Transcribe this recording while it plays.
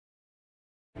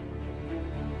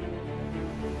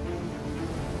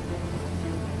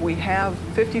We have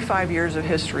 55 years of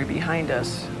history behind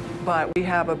us, but we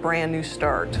have a brand new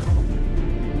start.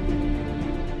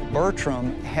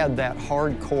 Bertram had that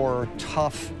hardcore,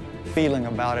 tough feeling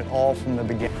about it all from the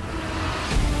beginning.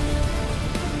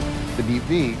 The Deep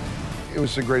V, it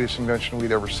was the greatest invention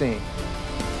we'd ever seen.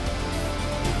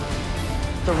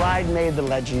 The ride made the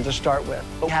legend to start with,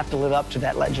 but we have to live up to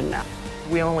that legend now.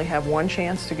 We only have one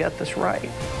chance to get this right.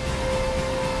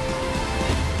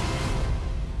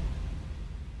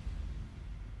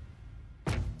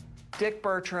 Dick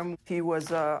Bertram, he was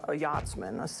a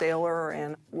yachtsman, a sailor,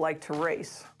 and liked to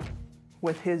race.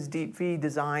 With his Deep V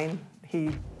design, he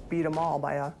beat them all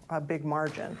by a big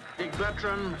margin. Dick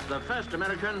Bertram, the first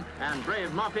American, and Brave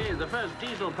Moppy, the first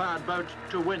diesel-powered boat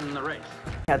to win the race.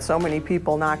 He had so many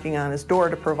people knocking on his door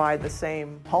to provide the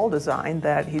same hull design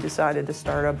that he decided to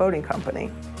start a boating company.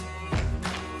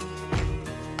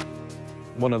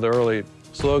 One of the early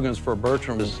slogans for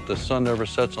Bertram is "The sun never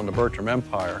sets on the Bertram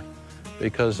Empire,"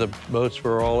 because the boats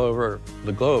were all over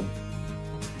the globe.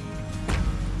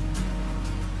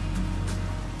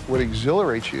 What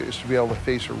exhilarates you is to be able to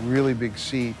face a really big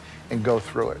sea and go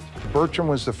through it. Bertram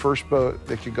was the first boat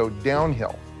that could go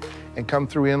downhill and come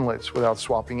through inlets without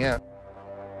swapping in.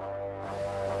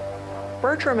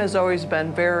 Bertram has always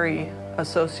been very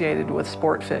associated with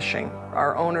sport fishing.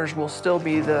 Our owners will still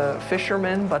be the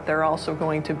fishermen, but they're also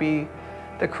going to be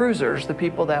the cruisers, the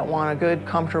people that want a good,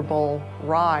 comfortable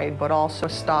ride, but also a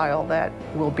style that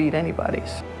will beat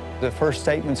anybody's. The first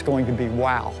statement's going to be,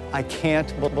 wow, I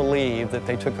can't believe that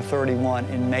they took a 31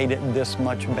 and made it this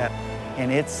much better.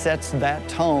 And it sets that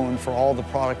tone for all the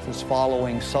product that's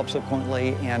following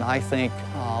subsequently, and I think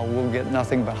we'll get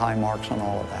nothing but high marks on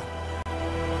all of that.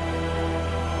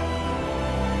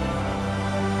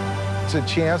 It's a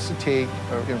chance to take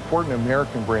an important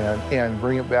American brand and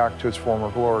bring it back to its former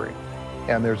glory.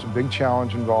 And there's a big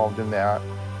challenge involved in that.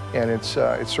 And it's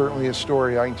certainly a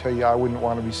story I can tell you I wouldn't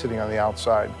want to be sitting on the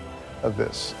outside of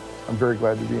this. I'm very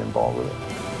glad to be involved with it.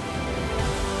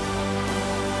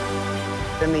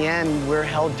 In the end, we're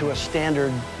held to a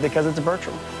standard because it's a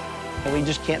Bertram. And we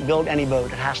just can't build any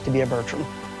boat. It has to be a Bertram.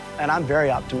 And I'm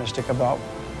very optimistic about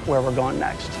where we're going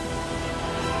next.